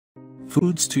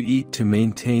Foods to eat to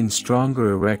maintain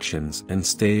stronger erections and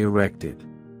stay erected.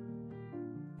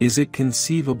 Is it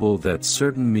conceivable that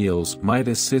certain meals might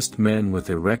assist men with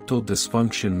erectile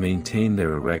dysfunction maintain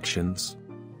their erections?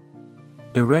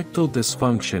 Erectile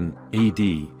dysfunction,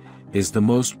 ED, is the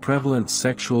most prevalent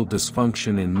sexual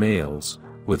dysfunction in males,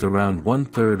 with around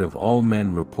 1/3 of all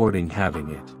men reporting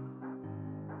having it.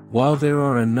 While there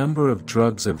are a number of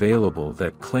drugs available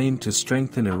that claim to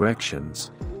strengthen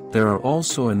erections, there are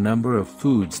also a number of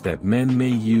foods that men may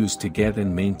use to get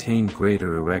and maintain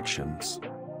greater erections.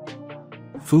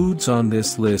 Foods on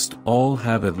this list all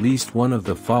have at least one of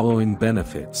the following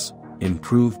benefits: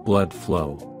 improve blood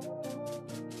flow,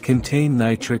 contain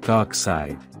nitric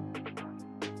oxide,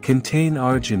 contain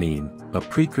arginine, a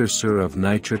precursor of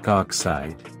nitric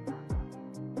oxide.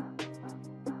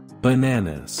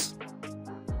 Bananas.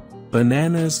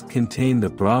 Bananas contain the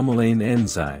bromelain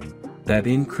enzyme that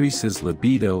increases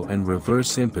libido and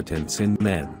reverse impotence in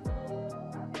men.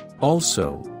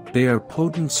 Also, they are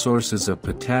potent sources of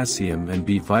potassium and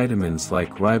B vitamins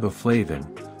like riboflavin,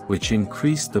 which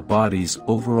increase the body's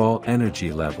overall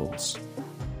energy levels.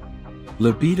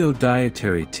 Libido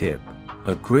dietary tip: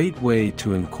 a great way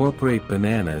to incorporate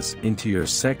bananas into your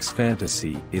sex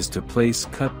fantasy is to place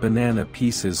cut banana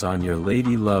pieces on your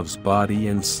lady love's body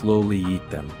and slowly eat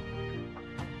them.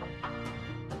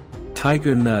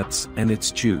 Tiger nuts and its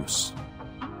juice.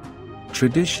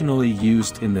 Traditionally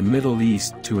used in the Middle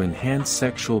East to enhance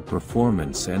sexual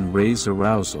performance and raise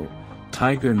arousal,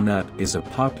 tiger nut is a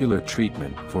popular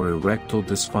treatment for erectile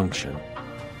dysfunction.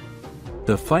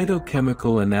 The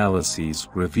phytochemical analyses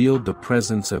revealed the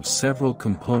presence of several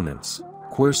components,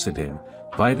 quercetin,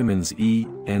 vitamins E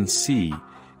and C,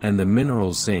 and the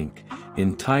mineral zinc,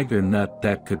 in tiger nut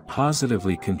that could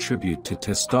positively contribute to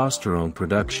testosterone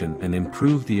production and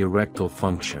improve the erectile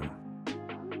function.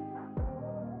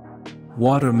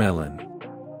 Watermelon.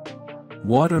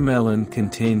 Watermelon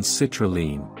contains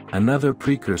citrulline, another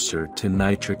precursor to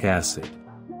nitric acid.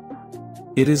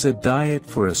 It is a diet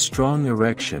for a strong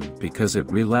erection because it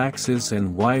relaxes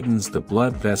and widens the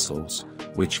blood vessels,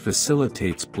 which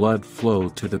facilitates blood flow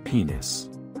to the penis.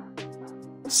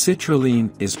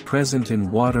 Citrulline is present in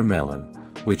watermelon,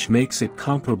 which makes it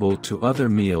comparable to other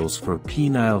meals for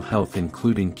penile health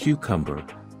including cucumber,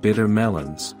 bitter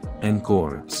melons, and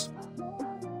gourds.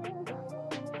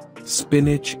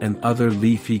 Spinach and other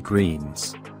leafy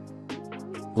greens.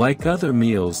 Like other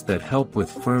meals that help with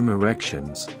firm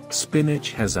erections,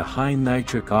 spinach has a high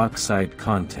nitric oxide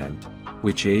content,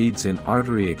 which aids in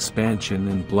artery expansion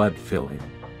and blood filling.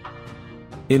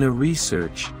 In a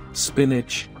research,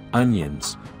 spinach,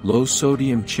 onions,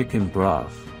 low-sodium chicken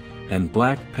broth, and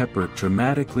black pepper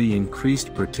dramatically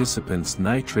increased participants'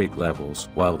 nitrate levels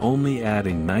while only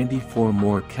adding 94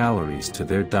 more calories to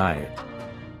their diet.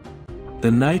 The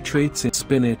nitrates in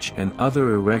spinach and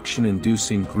other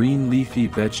erection-inducing green leafy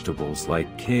vegetables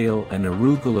like kale and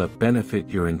arugula benefit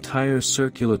your entire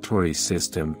circulatory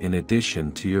system in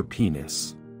addition to your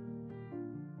penis.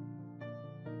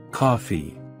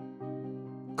 Coffee.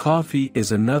 Coffee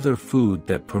is another food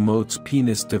that promotes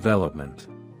penis development.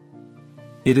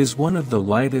 It is one of the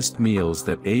lightest meals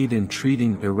that aid in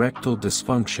treating erectile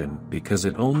dysfunction because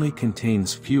it only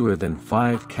contains fewer than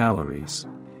 5 calories,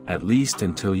 at least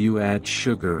until you add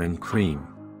sugar and cream.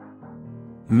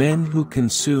 Men who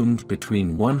consumed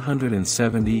between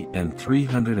 170 and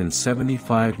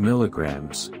 375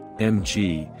 milligrams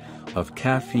mg of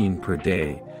caffeine per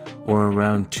day, or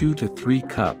around 2 to 3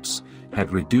 cups,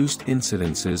 had reduced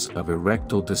incidences of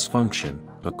erectile dysfunction,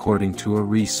 according to a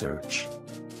research.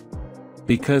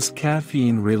 Because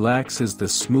caffeine relaxes the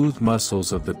smooth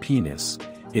muscles of the penis,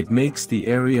 it makes the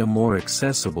area more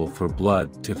accessible for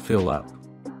blood to fill up.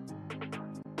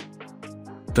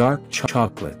 Dark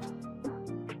chocolate.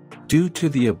 Due to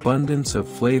the abundance of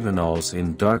flavonols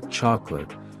in dark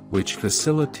chocolate, which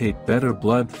facilitate better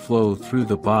blood flow through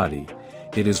the body,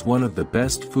 it is one of the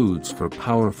best foods for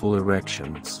powerful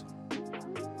erections.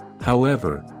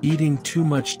 However, eating too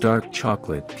much dark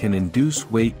chocolate can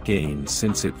induce weight gain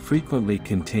since it frequently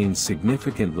contains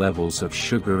significant levels of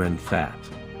sugar and fat.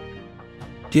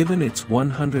 Given its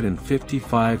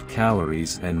 155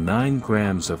 calories and 9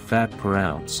 grams of fat per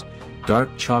ounce,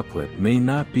 dark chocolate may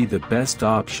not be the best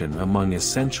option among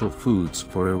essential foods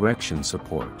for erection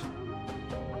support.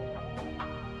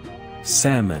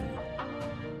 Salmon.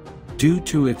 Due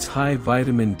to its high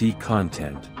vitamin D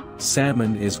content,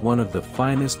 salmon is one of the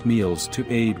finest meals to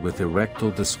aid with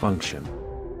erectile dysfunction.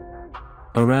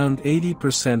 Around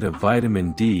 80% of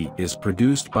vitamin D is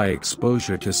produced by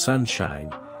exposure to sunshine,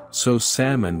 so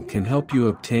salmon can help you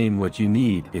obtain what you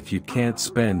need if you can't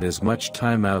spend as much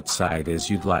time outside as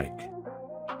you'd like.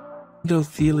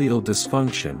 Endothelial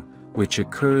dysfunction, which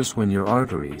occurs when your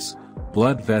arteries,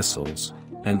 blood vessels,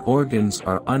 and organs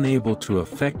are unable to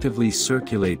effectively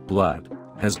circulate blood,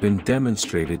 has been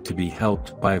demonstrated to be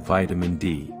helped by vitamin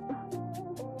D.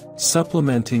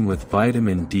 Supplementing with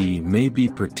vitamin D may be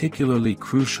particularly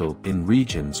crucial in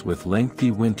regions with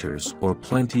lengthy winters or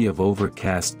plenty of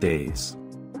overcast days.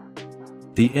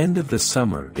 The end of the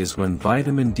summer is when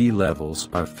vitamin D levels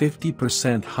are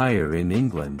 50% higher in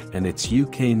England and its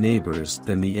UK neighbours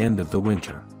than the end of the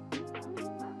winter.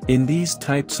 In these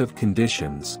types of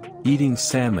conditions, eating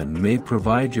salmon may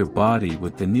provide your body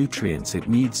with the nutrients it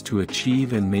needs to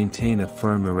achieve and maintain a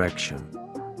firm erection.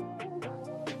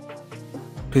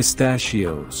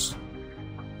 Pistachios.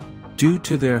 Due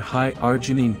to their high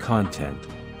arginine content,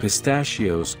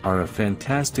 pistachios are a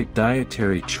fantastic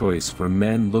dietary choice for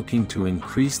men looking to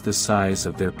increase the size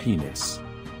of their penis.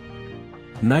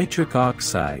 Nitric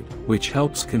oxide, which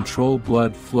helps control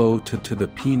blood flow to the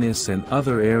penis and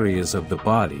other areas of the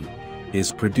body,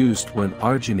 is produced when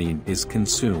arginine is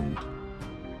consumed.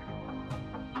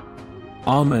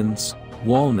 Almonds,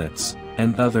 walnuts,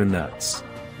 and other nuts.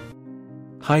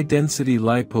 High-density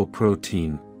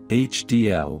lipoprotein,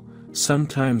 HDL,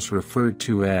 sometimes referred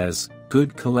to as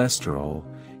good cholesterol,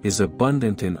 is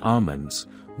abundant in almonds,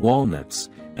 walnuts,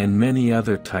 and many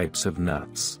other types of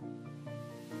nuts.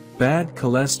 Bad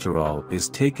cholesterol is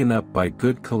taken up by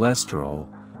good cholesterol,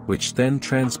 which then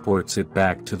transports it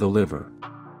back to the liver.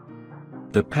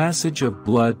 The passage of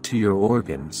blood to your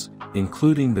organs,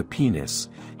 including the penis,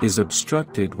 is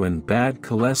obstructed when bad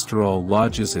cholesterol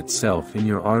lodges itself in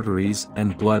your arteries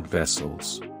and blood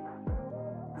vessels.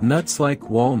 Nuts like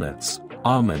walnuts,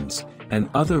 almonds, and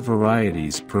other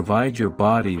varieties provide your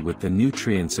body with the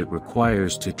nutrients it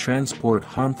requires to transport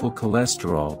harmful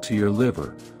cholesterol to your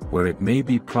liver, where it may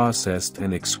be processed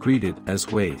and excreted as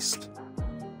waste.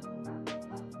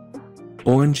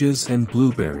 Oranges and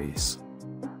blueberries.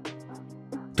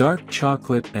 Dark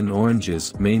chocolate and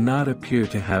oranges may not appear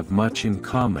to have much in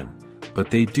common,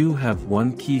 but they do have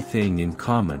one key thing in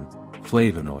common: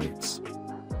 flavonoids.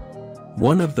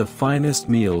 One of the finest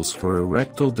meals for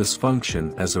erectile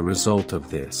dysfunction as a result of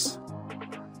this.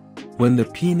 When the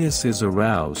penis is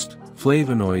aroused,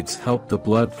 flavonoids help the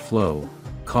blood flow,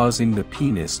 causing the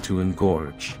penis to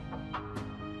engorge.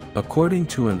 According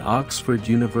to an Oxford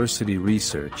University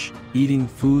research, eating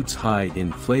foods high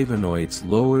in flavonoids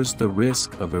lowers the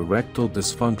risk of erectile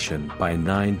dysfunction by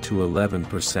 9 to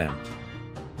 11%.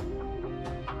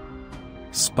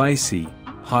 Spicy,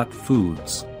 hot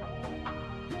foods.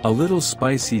 A little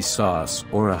spicy sauce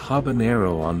or a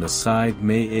habanero on the side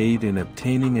may aid in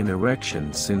obtaining an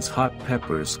erection, since hot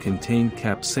peppers contain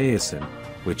capsaicin,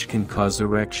 which can cause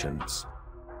erections.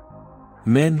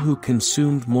 Men who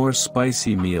consumed more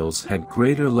spicy meals had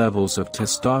greater levels of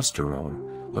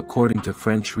testosterone, according to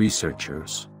French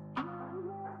researchers.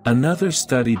 Another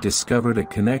study discovered a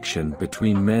connection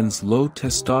between men's low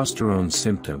testosterone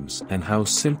symptoms and how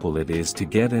simple it is to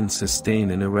get and sustain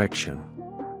an erection.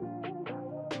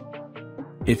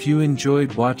 If you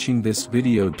enjoyed watching this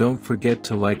video, don't forget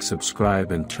to like,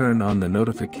 subscribe, and turn on the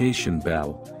notification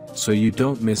bell, so you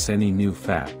don't miss any new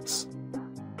facts.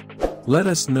 Let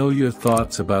us know your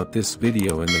thoughts about this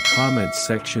video in the comments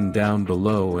section down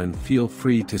below, and feel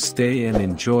free to stay and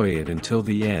enjoy it until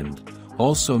the end.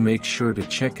 Also make sure to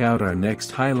check out our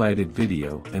next highlighted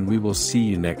video, and we will see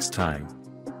you next time.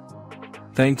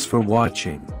 Thanks for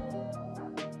watching.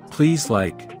 Please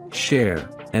like, share,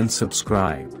 and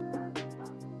subscribe.